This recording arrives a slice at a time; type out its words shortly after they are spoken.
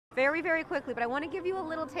Very, very quickly, but I want to give you a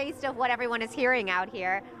little taste of what everyone is hearing out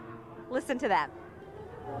here. Listen to them.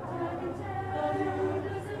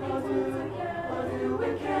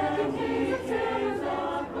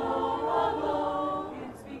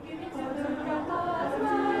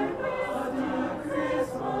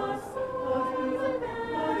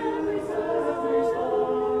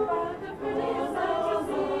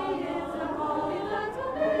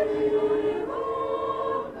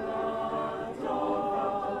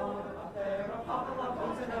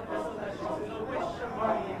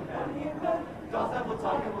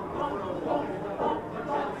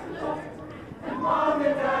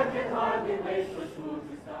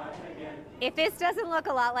 If this doesn't look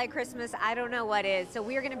a lot like Christmas, I don't know what is. So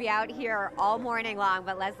we're going to be out here all morning long.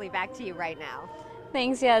 But Leslie, back to you right now.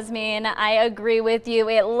 Thanks, Yasmin. I agree with you.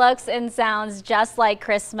 It looks and sounds just like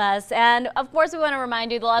Christmas. And of course, we want to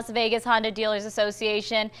remind you the Las Vegas Honda Dealers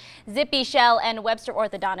Association, Zippy Shell, and Webster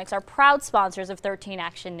Orthodontics are proud sponsors of 13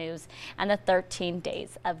 Action News and the 13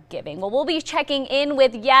 Days of Giving. Well, we'll be checking in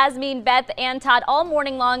with Yasmin, Beth, and Todd all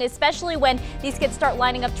morning long, especially when these kids start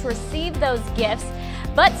lining up to receive those gifts.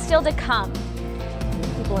 But still to come.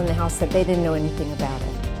 People in the house said they didn't know anything about it.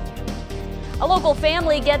 A local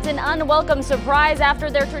family gets an unwelcome surprise after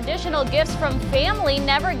their traditional gifts from family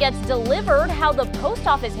never gets delivered, how the post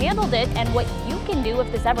office handled it, and what you can do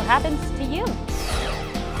if this ever happens to you.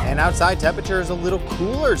 And outside, temperature is a little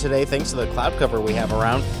cooler today thanks to the cloud cover we have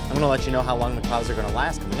around. I'm going to let you know how long the clouds are going to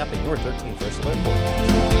last coming up in your 13 First Alert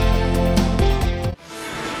forecast.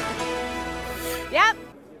 Yep.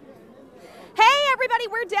 Hey everybody,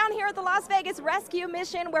 we're down here at the Las Vegas Rescue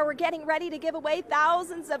Mission where we're getting ready to give away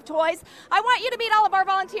thousands of toys. I want you to meet all of our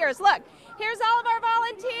volunteers. Look, here's all of our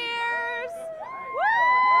volunteers. Woo!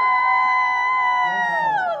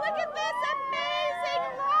 Look at this amazing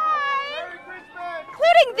line.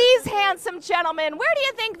 Including these handsome gentlemen. Where do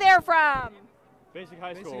you think they're from? Basic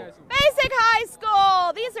High School. Basic High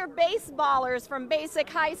School. These are baseballers from Basic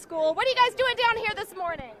High School. What are you guys doing down here this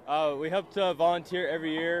morning? We hope to volunteer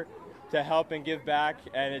every year to help and give back,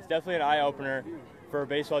 and it's definitely an eye-opener for a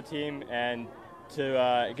baseball team and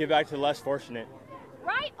to give back to the less fortunate.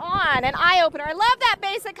 Right on, an eye-opener. I love that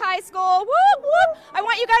Basic High School. Whoop, whoop. I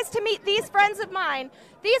want you guys to meet these friends of mine.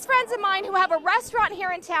 These friends of mine who have a restaurant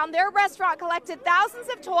here in town. Their restaurant collected thousands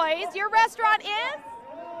of toys. Your restaurant is?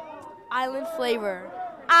 Island Flavor.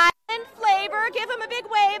 Island Flavor. Give them a big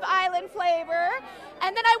wave, Island Flavor.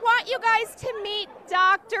 And then I want you guys to meet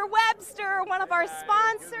Dr. Webster, one of our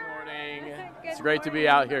sponsors. Good morning. It's great to be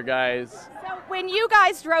out here, guys. So when you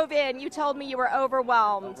guys drove in, you told me you were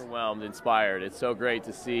overwhelmed. Overwhelmed, inspired. It's so great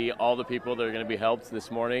to see all the people that are going to be helped this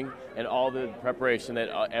morning and all the preparation that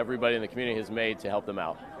everybody in the community has made to help them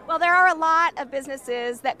out. Well, there are a lot of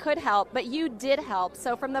businesses that could help, but you did help.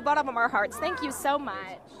 So from the bottom of our hearts, thank you so much.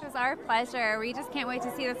 It was our pleasure. We just can't wait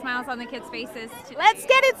to see the smiles on the kids' faces today. Let's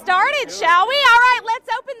get it started, shall we? All right, let's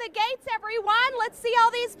open the gates, everyone. Let's see all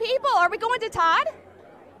these people. Are we going to Todd?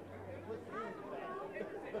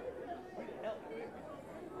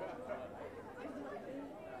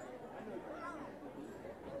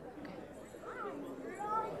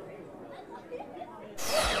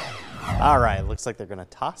 All right, looks like they're going to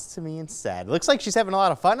toss to me instead. Looks like she's having a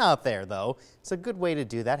lot of fun out there, though. It's a good way to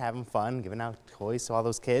do that, having fun, giving out toys to all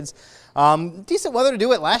those kids. Decent weather to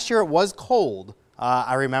do it. Last year it was cold.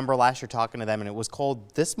 I remember last year talking to them, and it was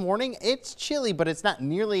cold. This morning, it's chilly, but it's not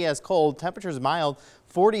nearly as cold. Temperature's mild.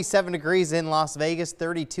 47 degrees in Las Vegas,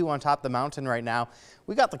 32 on top of the mountain right now.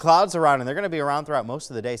 We got the clouds around, and they're going to be around throughout most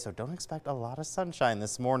of the day, so don't expect a lot of sunshine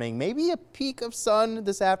this morning. Maybe a peak of sun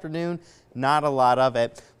this afternoon, not a lot of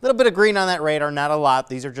it. A little bit of green on that radar, not a lot.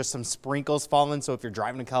 These are just some sprinkles falling, so if you're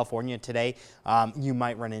driving to California today, you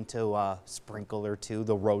might run into a sprinkle or two.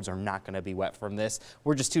 The roads are not going to be wet from this.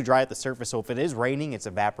 We're just too dry at the surface, so if it is raining, it's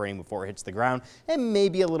evaporating before it hits the ground, and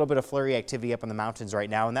maybe a little bit of flurry activity up in the mountains right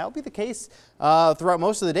now, and that will be the case throughout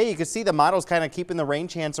most of the day. You can see the models kind of keeping the rain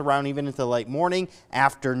chance around even into late morning,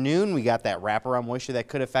 afternoon. We got that wraparound moisture that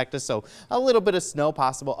could affect us, so a little bit of snow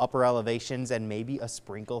possible upper elevations and maybe a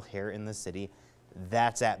sprinkle here in the city.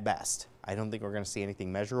 That's at best. I don't think we're going to see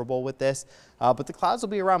anything measurable with this, but the clouds will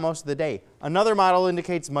be around most of the day. Another model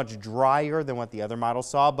indicates much drier than what the other model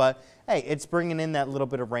saw, but hey, it's bringing in that little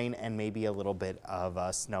bit of rain and maybe a little bit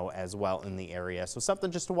of snow as well in the area. So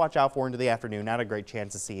something just to watch out for into the afternoon. Not a great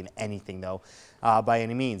chance of seeing anything though by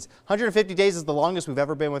any means. 150 days is the longest we've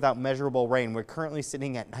ever been without measurable rain. We're currently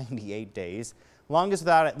sitting at 98 days. Longest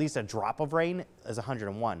without at least a drop of rain is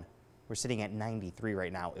 101. We're sitting at 93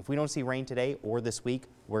 right now. If we don't see rain today or this week,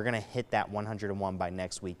 we're going to hit that 101 by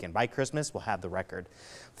next week. And by Christmas, we'll have the record.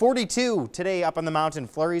 42 today up on the mountain.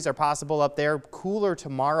 Flurries are possible up there. Cooler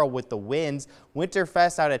tomorrow with the winds.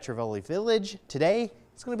 Winterfest out at Trevally Village today.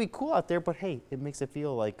 It's going to be cool out there, but hey, it makes it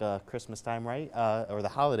feel like Christmas time, right? Or the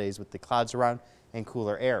holidays with the clouds around and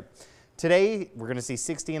cooler air. Today, we're going to see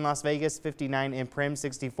 60 in Las Vegas, 59 in Primm,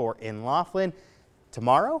 64 in Laughlin.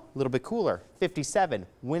 Tomorrow, a little bit cooler, 57.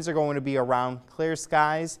 Winds are going to be around clear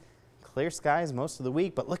skies most of the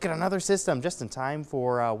week, but look at another system just in time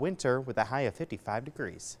for winter with a high of 55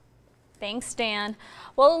 degrees. Thanks, Dan.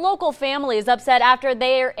 Well, a local family is upset after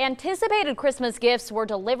their anticipated Christmas gifts were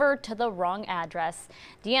delivered to the wrong address.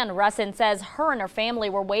 Deanne Russin says her and her family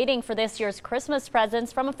were waiting for this year's Christmas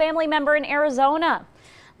presents from a family member in Arizona.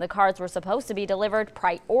 The cards were supposed to be delivered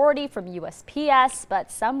priority from USPS, but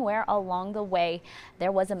somewhere along the way,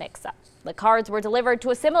 there was a mix-up. The cards were delivered to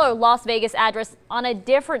a similar Las Vegas address on a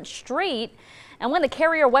different street. And when the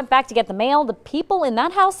carrier went back to get the mail, the people in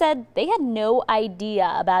that house said they had no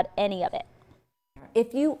idea about any of it.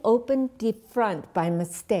 If you opened the front by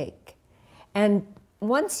mistake, and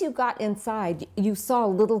once you got inside, you saw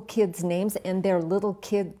little kids' names and their little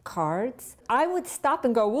kid cards, I would stop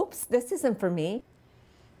and go, whoops, this isn't for me.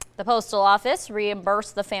 The postal office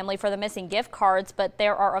reimbursed the family for the missing gift cards, but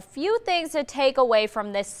there are a few things to take away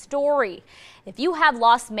from this story. If you have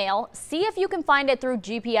lost mail, see if you can find it through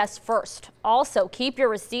GPS first. Also, keep your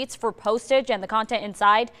receipts for postage and the content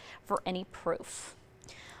inside for any proof.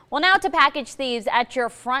 Well, now to package thieves at your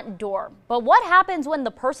front door. But what happens when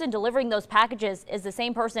the person delivering those packages is the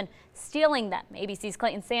same person stealing them? ABC's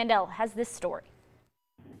Clayton Sandell has this story.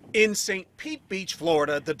 In St. Pete Beach,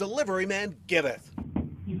 Florida, the delivery man giveth.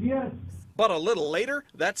 Yes. But a little later,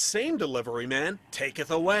 that same delivery man taketh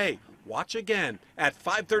away. Watch again. At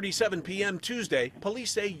 5:37 p.m. Tuesday,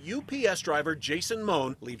 police say UPS driver Jason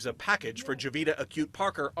Moan leaves a package for Javita Acute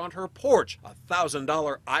Parker on her porch, a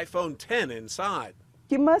 $1,000 iPhone 10 inside.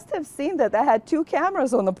 You must have seen that I had 2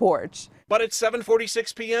 cameras on the porch. But at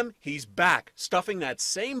 7:46 p.m., he's back, stuffing that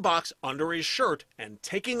same box under his shirt and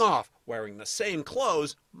taking off, wearing the same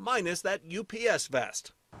clothes, minus that UPS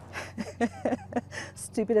vest.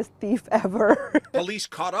 Stupidest thief ever. Police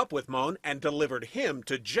caught up with Moan and delivered him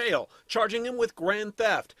to jail, charging him with grand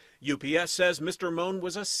theft. UPS says Mr. Moan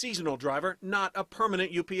was a seasonal driver, not a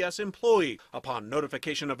permanent UPS employee. Upon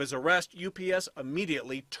notification of his arrest, UPS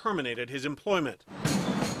immediately terminated his employment.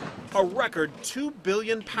 A record 2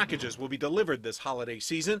 billion packages will be delivered this holiday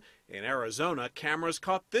season. In Arizona, cameras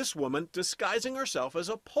caught this woman disguising herself as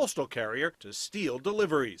a postal carrier to steal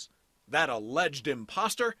deliveries. That alleged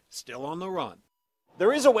imposter still on the run.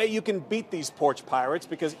 There is a way you can beat these porch pirates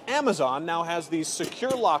because Amazon now has these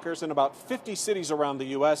secure lockers in about 50 cities around the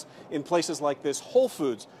U.S. in places like this Whole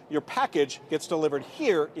Foods. Your package gets delivered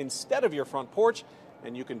here instead of your front porch,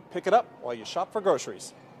 and you can pick it up while you shop for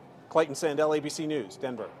groceries. Clayton Sandell, ABC News,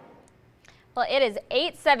 Denver. Well, it is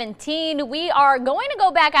 8:17. We are going to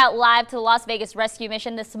go back out live to the Las Vegas Rescue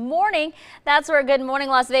Mission this morning. That's where Good Morning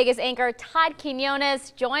Las Vegas anchor Todd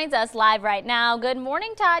Quinones joins us live right now. Good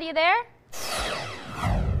morning, Todd. You there?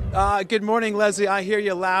 Good morning, Leslie. I hear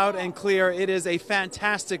you loud and clear. It is a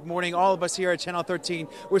fantastic morning. All of us here at Channel 13,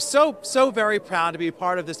 we're so very proud to be a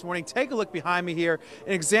part of this morning. Take a look behind me here,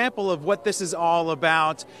 an example of what this is all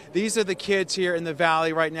about. These are the kids here in the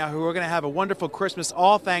Valley right now who are going to have a wonderful Christmas,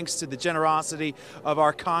 all thanks to the generosity of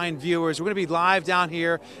our kind viewers. We're going to be live down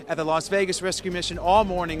here at the Las Vegas Rescue Mission all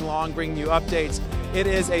morning long, bringing you updates. It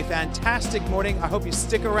is a fantastic morning. I hope you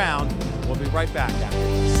stick around. We'll be right back after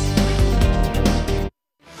this.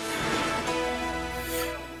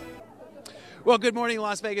 Well, good morning,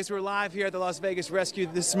 Las Vegas. We're live here at the Las Vegas Rescue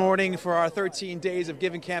this morning for our 13 Days of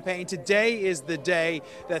Giving campaign. Today is the day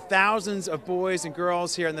that thousands of boys and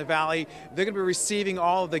girls here in the Valley, they're going to be receiving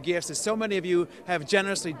all of the gifts that so many of you have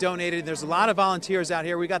generously donated. There's a lot of volunteers out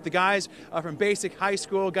here. We got the guys from Basic High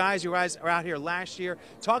School, guys, you guys are out here last year.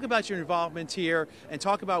 Talk about your involvement here and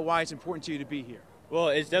talk about why it's important to you to be here. Well,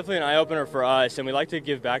 it's definitely an eye-opener for us, and we like to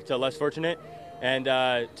give back to less fortunate and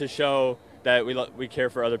to show that we care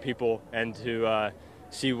for other people and to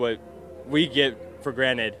see what we get for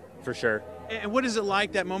granted, for sure. And what is it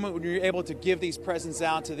like, that moment when you're able to give these presents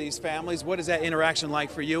out to these families? What is that interaction like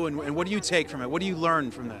for you, and what do you take from it? What do you learn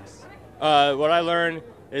from this? What I learn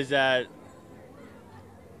is that,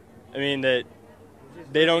 I mean, that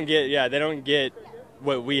they don't get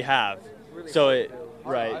what we have. So,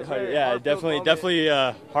 definitely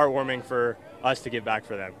heartwarming for us to give back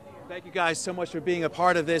for them. Thank you guys so much for being a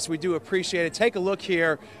part of this. We do appreciate it. Take a look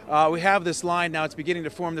here. We have this line now. It's beginning to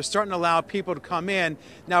form. They're starting to allow people to come in.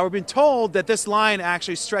 Now, we've been told that this line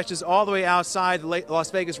actually stretches all the way outside the Las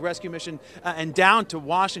Vegas Rescue Mission and down to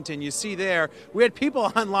Washington. You see there, we had people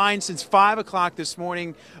online since 5 o'clock this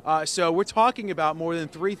morning. So we're talking about more than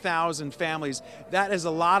 3,000 families. That is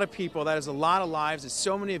a lot of people. That is a lot of lives. And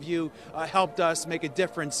so many of you helped us make a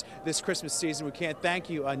difference this Christmas season. We can't thank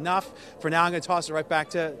you enough. For now, I'm going to toss it right back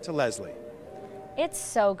to Leslie. It's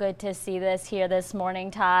so good to see this here this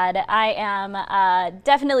morning, Todd. I am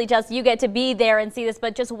definitely just, you get to be there and see this,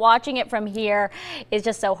 but just watching it from here is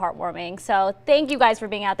just so heartwarming. So thank you guys for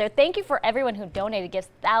being out there. Thank you for everyone who donated gifts.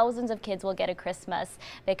 Thousands of kids will get a Christmas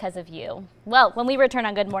because of you. Well, when we return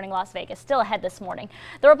on Good Morning Las Vegas, still ahead this morning,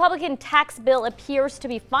 the Republican tax bill appears to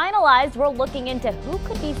be finalized. We're looking into who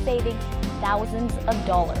could be saving thousands of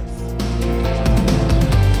dollars.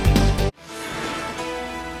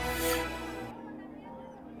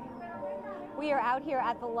 We are out here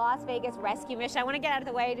at the Las Vegas Rescue Mission. I want to get out of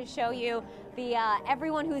the way to show you the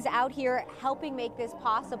everyone who's out here helping make this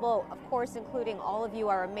possible, of course, including all of you,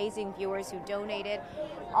 our amazing viewers who donated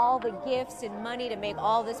all the gifts and money to make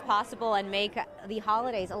all this possible and make the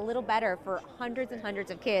holidays a little better for hundreds and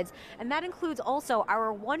hundreds of kids. And that includes also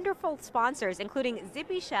our wonderful sponsors, including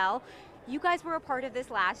Zippy Shell. You guys were a part of this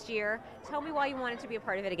last year. Tell me why you wanted to be a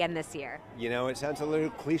part of it again this year. You know, it sounds a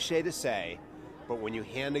little cliche to say, but when you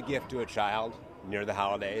hand a gift to a child near the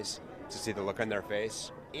holidays, to see the look on their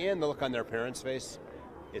face and the look on their parents' face,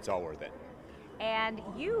 it's all worth it. And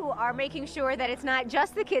you are making sure that it's not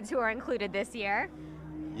just the kids who are included this year.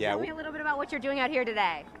 Yeah. Tell me a little bit about what you're doing out here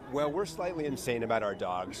today. Well, we're slightly insane about our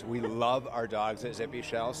dogs. We love our dogs at Zippy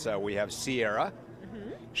Shell, so we have Sierra.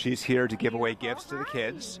 She's here to give away gifts to the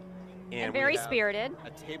kids. And very spirited. A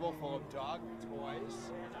table full of dog toys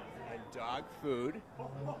and dog food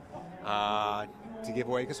to give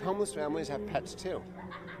away, because homeless families have pets too.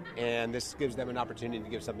 And this gives them an opportunity to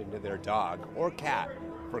give something to their dog or cat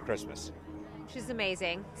for Christmas. Which is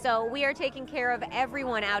amazing. So we are taking care of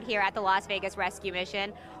everyone out here at the Las Vegas Rescue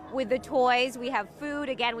Mission. With the toys, we have food.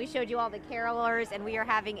 Again, we showed you all the carolers, and we are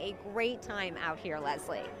having a great time out here,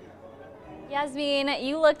 Leslie. Yasmin,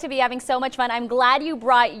 you look to be having so much fun. I'm glad you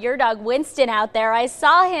brought your dog Winston out there. I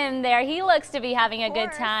saw him there. He looks to be having a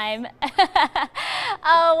good time.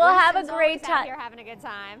 Oh, we'll have a great time. You're having a good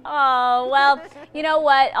time. Oh, well, you know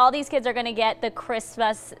what? All these kids are going to get the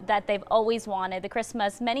Christmas that they've always wanted. The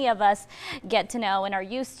Christmas many of us get to know and are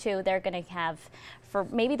used to. They're going to have for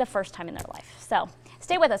maybe the first time in their life. So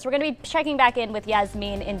stay with us. We're going to be checking back in with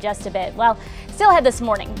Yasmin in just a bit. Well, still ahead this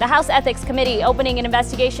morning, the House Ethics Committee opening an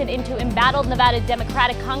investigation into embattled Nevada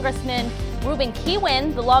Democratic Congressman Ruben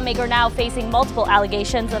Kihuen, the lawmaker now facing multiple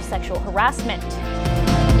allegations of sexual harassment.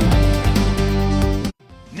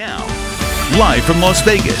 Now, live from Las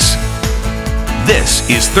Vegas, this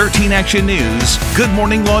is 13 Action News. Good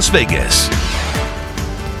Morning Las Vegas.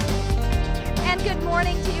 And good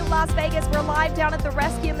morning to you, Las Vegas. We're live down at the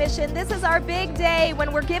Rescue Mission. This is our big day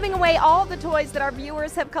when we're giving away all the toys that our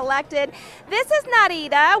viewers have collected. This is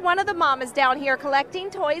Narita, one of the mamas down here collecting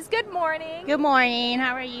toys. Good morning. Good morning.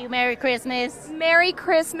 How are you? Merry Christmas. Merry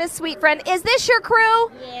Christmas, sweet friend. Is this your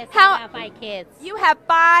crew? Yes, I have 5 kids. You have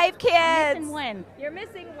 5 kids. I'm missing one. You're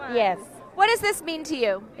missing one. Yes. What does this mean to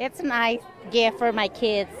you? It's a nice gift for my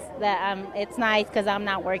kids. That it's nice because I'm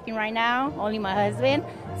not working right now, only my husband.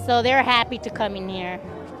 So they're happy to come in here.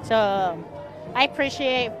 So I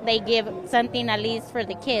appreciate they give something at least for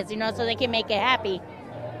the kids, you know, so they can make it happy.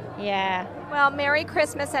 Yeah. Well, Merry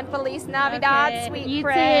Christmas and Feliz Navidad, Okay. sweet You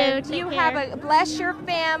friend. too. You Take have care. a bless your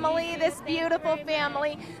family, this beautiful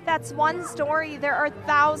family. That's one story. There are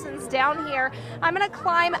thousands down here. I'm going to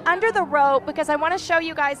climb under the rope because I want to show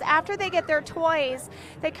you guys after they get their toys,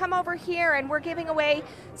 they come over here and we're giving away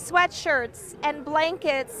sweatshirts and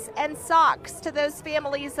blankets and socks to those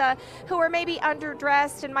families who are maybe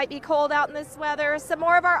underdressed and might be cold out in this weather. Some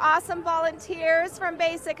more of our awesome volunteers from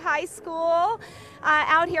Basic High School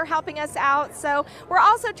out here helping us out. So we're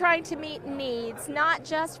also trying to meet needs, not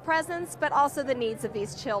just presents, but also the needs of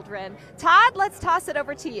these children. Todd, let's toss it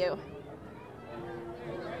over to you.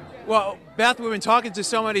 Well, Beth, we've been talking to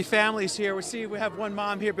so many families here. We have one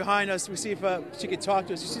mom here behind us. We see if she could talk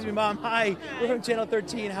to us. Excuse me, Mom. Hi. We're from Channel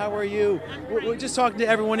 13. How are you? We're just talking to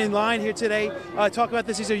everyone in line here today. Talk about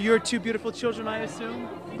this. These are your 2 beautiful children, I assume?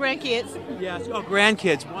 Grandkids. Yes. Oh,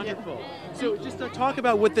 grandkids. Wonderful. So just talk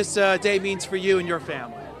about what this day means for you and your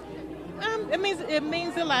family. It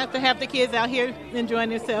means a lot to have the kids out here enjoying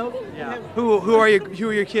themselves. Yeah. Who are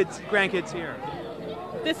your kids, grandkids here?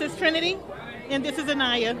 This is Trinity, and this is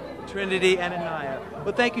Anaya. Trinity and Anaya.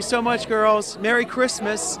 Well, thank you so much, girls. Merry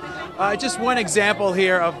Christmas. Just one example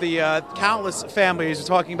here of the countless families. We're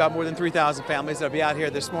talking about more than 3,000 families that will be out here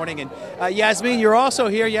this morning. And Yasmin, you're also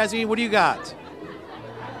here. Yasmin, what do you got?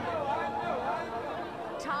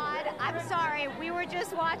 Todd, I'm sorry. We were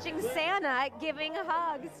just watching Santa giving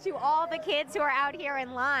hugs to all the kids who are out here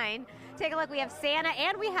in line. Take a look. We have Santa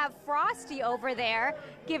and we have Frosty over there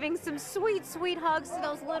giving some sweet, sweet hugs to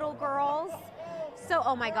those little girls. So,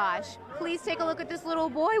 oh my gosh, please take a look at this little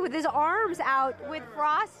boy with his arms out with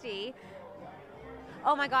Frosty.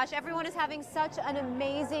 Oh my gosh, everyone is having such an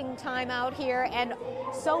amazing time out here, and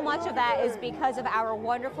so much of that is because of our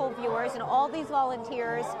wonderful viewers and all these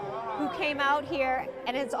volunteers who came out here,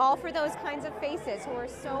 and it's all for those kinds of faces who are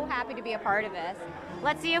so happy to be a part of this.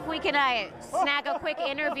 Let's see if we can snag a quick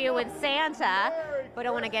interview with Santa, but I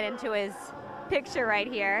don't want to get into his picture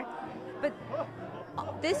right here. But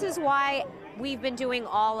this is why we've been doing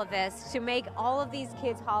all of this, to make all of these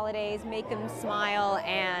kids' holidays, make them smile,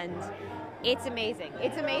 and it's amazing.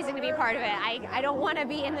 It's amazing to be part of it. I don't want to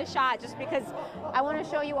be in the shot just because I want to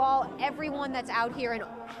show you all, everyone that's out here and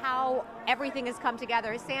how everything has come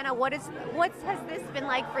together. Santa, what has this been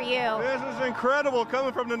like for you? This is incredible.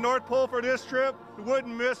 Coming from the North Pole for this trip,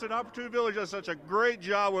 wouldn't miss it. Opportunity Village does such a great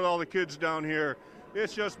job with all the kids down here.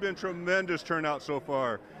 It's just been tremendous turnout so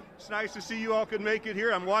far. It's nice to see you all can make it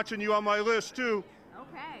here. I'm watching you on my list too.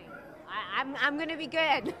 Okay. I'm going to be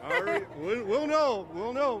good. All right. We'll know.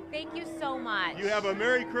 We'll know. Thank you so much. You have a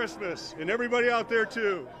Merry Christmas, and everybody out there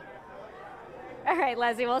too. All right,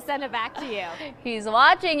 Leslie, we'll send it back to you. He's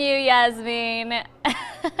watching you, Yasmin.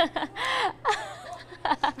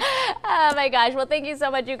 Oh my gosh, well thank you so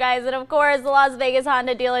much, you guys. And of course, the Las Vegas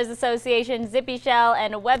Honda Dealers Association, Zippy Shell,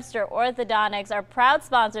 and Webster Orthodontics are proud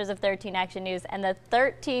sponsors of 13 Action News and the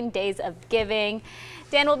 13 Days of Giving.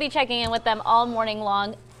 Dan will be checking in with them all morning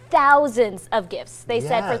long. Thousands of gifts. They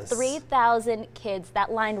said for 3,000 kids.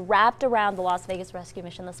 That line wrapped around the Las Vegas Rescue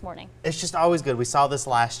Mission this morning. It's just always good. We saw this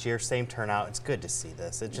last year, same turnout. It's good to see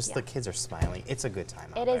this. It's just the kids are smiling. It's a good time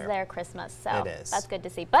out there. It is their Christmas, so it is. That's good to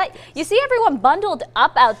see. But you see everyone bundled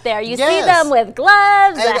up out there. You see them with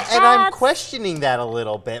gloves, hats. And I'm questioning that a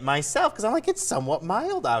little bit myself because I'm like, it's somewhat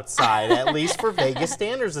mild outside, at least for Vegas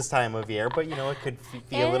standards this time of year. But you know, it could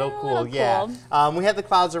be a little cool. Yeah. We had the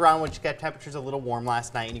clouds around, which got temperatures a little warm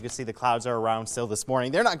last night, and you can see the clouds are around still this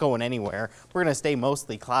morning. They're not going anywhere. We're going to stay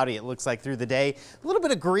mostly cloudy, it looks like, through the day. A little bit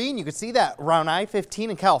of green. You can see that around I-15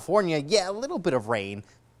 in California. Yeah, a little bit of rain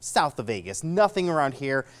south of Vegas. Nothing around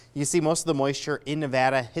here. You see most of the moisture in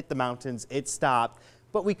Nevada hit the mountains. It stopped.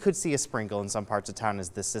 But we could see a sprinkle in some parts of town as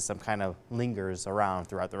this system kind of lingers around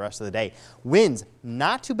throughout the rest of the day. Winds,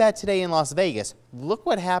 not too bad today in Las Vegas. Look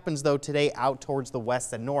what happens, though, today out towards the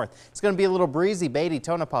west and north. It's going to be a little breezy. Beatty,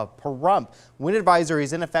 Tonopah, Pahrump. Wind advisory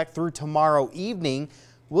is in effect through tomorrow evening.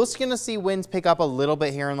 We're just going to see winds pick up a little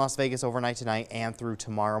bit here in Las Vegas overnight tonight and through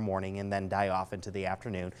tomorrow morning and then die off into the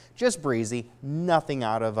afternoon. Just breezy, nothing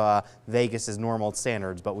out of Vegas's normal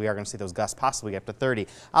standards, but we are going to see those gusts possibly up to 30.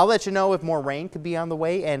 I'll let you know if more rain could be on the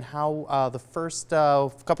way and how the first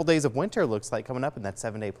couple days of winter looks like coming up in that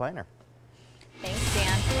 7-day planner. Thanks,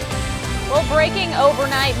 Dan. Well, breaking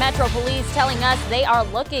overnight, Metro Police telling us they are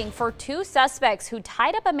looking for 2 suspects who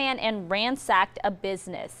tied up a man and ransacked a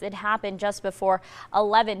business. It happened just before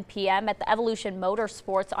 11 p.m. at the Evolution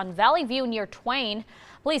Motorsports on Valley View near Twain.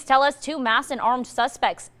 Police tell us 2 masked and armed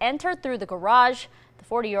suspects entered through the garage. The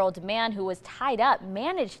 40-year-old man who was tied up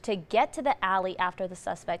managed to get to the alley after the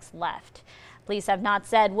suspects left. Police have not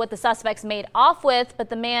said what the suspects made off with, but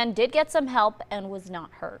the man did get some help and was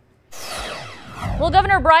not hurt. Well,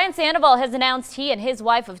 Governor Brian Sandoval has announced he and his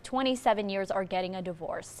wife of 27 years are getting a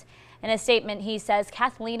divorce. In a statement, he says,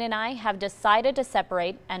 Kathleen and I have decided to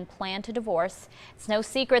separate and plan to divorce. It's no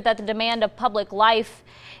secret that the demand of public life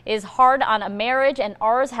is hard on a marriage, and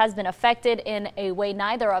ours has been affected in a way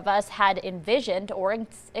neither of us had envisioned or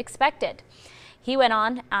expected. He went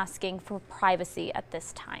on asking for privacy at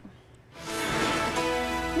this time.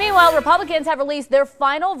 Meanwhile, Republicans have released their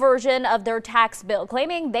final version of their tax bill,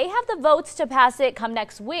 claiming they have the votes to pass it come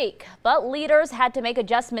next week. But leaders had to make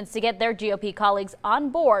adjustments to get their GOP colleagues on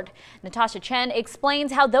board. Natasha Chen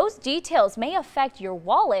explains how those details may affect your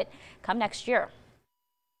wallet come next year.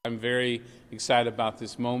 I'm very excited about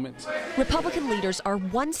this moment. Republican leaders are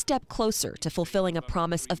one step closer to fulfilling a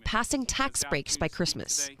promise of passing tax breaks by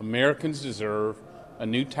Christmas. Americans deserve a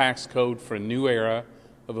new tax code for a new era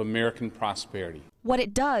of American prosperity. What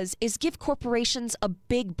it does is give corporations a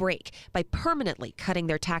big break by permanently cutting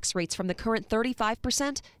their tax rates from the current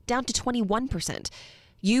 35% down to 21%.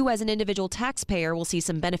 You, as an individual taxpayer, will see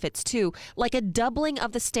some benefits too, like a doubling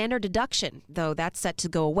of the standard deduction, though that's set to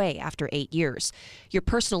go away after 8 years. Your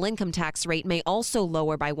personal income tax rate may also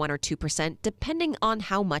lower by 1 or 2%, depending on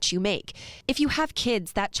how much you make. If you have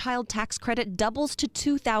kids, that child tax credit doubles to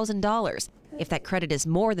 $2,000. If that credit is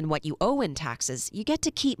more than what you owe in taxes, you get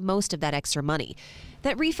to keep most of that extra money.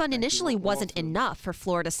 That refund initially wasn't enough for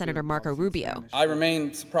Florida Senator Marco Rubio. I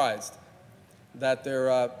remain surprised that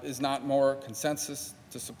there is not more consensus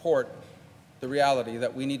to support the reality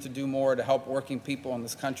that we need to do more to help working people in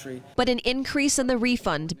this country. But an increase in the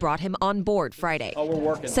refund brought him on board Friday.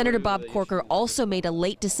 Senator Bob Corker also made a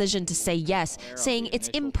late decision to say yes, saying it's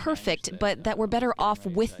imperfect, but that we're better off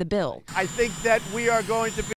with the bill. I think that we are going to be